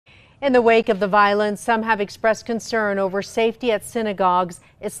In the wake of the violence, some have expressed concern over safety at synagogues,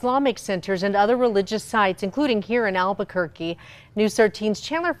 Islamic centers, and other religious sites, including here in Albuquerque. News 13's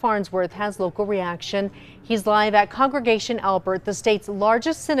Chandler Farnsworth has local reaction. He's live at Congregation Albert, the state's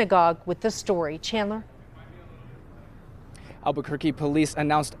largest synagogue, with the story. Chandler? Albuquerque police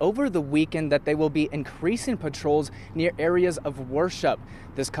announced over the weekend that they will be increasing patrols near areas of worship.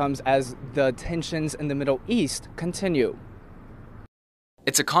 This comes as the tensions in the Middle East continue.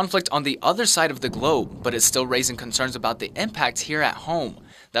 It's a conflict on the other side of the globe, but it's still raising concerns about the impact here at home.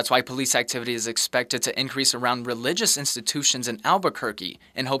 That's why police activity is expected to increase around religious institutions in Albuquerque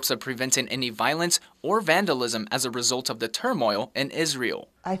in hopes of preventing any violence or vandalism as a result of the turmoil in Israel.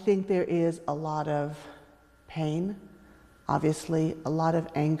 I think there is a lot of pain, obviously, a lot of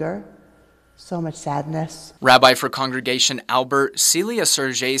anger, so much sadness. Rabbi for Congregation Albert, Celia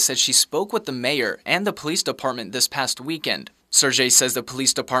Sergey, said she spoke with the mayor and the police department this past weekend. Sergey says the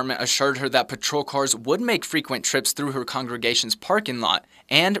police department assured her that patrol cars would make frequent trips through her congregation's parking lot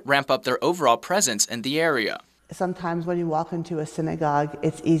and ramp up their overall presence in the area. Sometimes when you walk into a synagogue,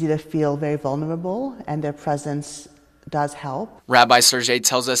 it's easy to feel very vulnerable, and their presence does help. Rabbi Sergey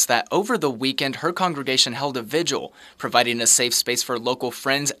tells us that over the weekend, her congregation held a vigil, providing a safe space for local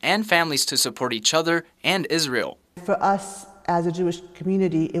friends and families to support each other and Israel. For us as a Jewish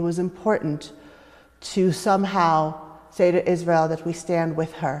community, it was important to somehow say to Israel that we stand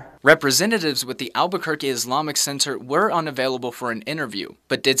with her. Representatives with the Albuquerque Islamic Center were unavailable for an interview,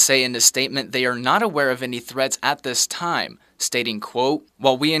 but did say in a statement they are not aware of any threats at this time, stating, quote,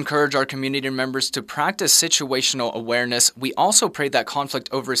 "While we encourage our community members to practice situational awareness, we also pray that conflict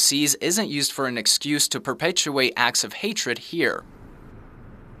overseas isn't used for an excuse to perpetuate acts of hatred here."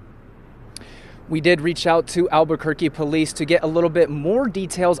 We did reach out to Albuquerque police to get a little bit more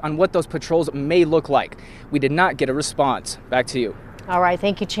details on what those patrols may look like. We did not get a response. Back to you. All right,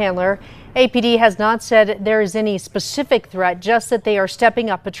 thank you, Chandler. APD has not said there is any specific threat, just that they are stepping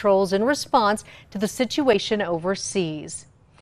up patrols in response to the situation overseas.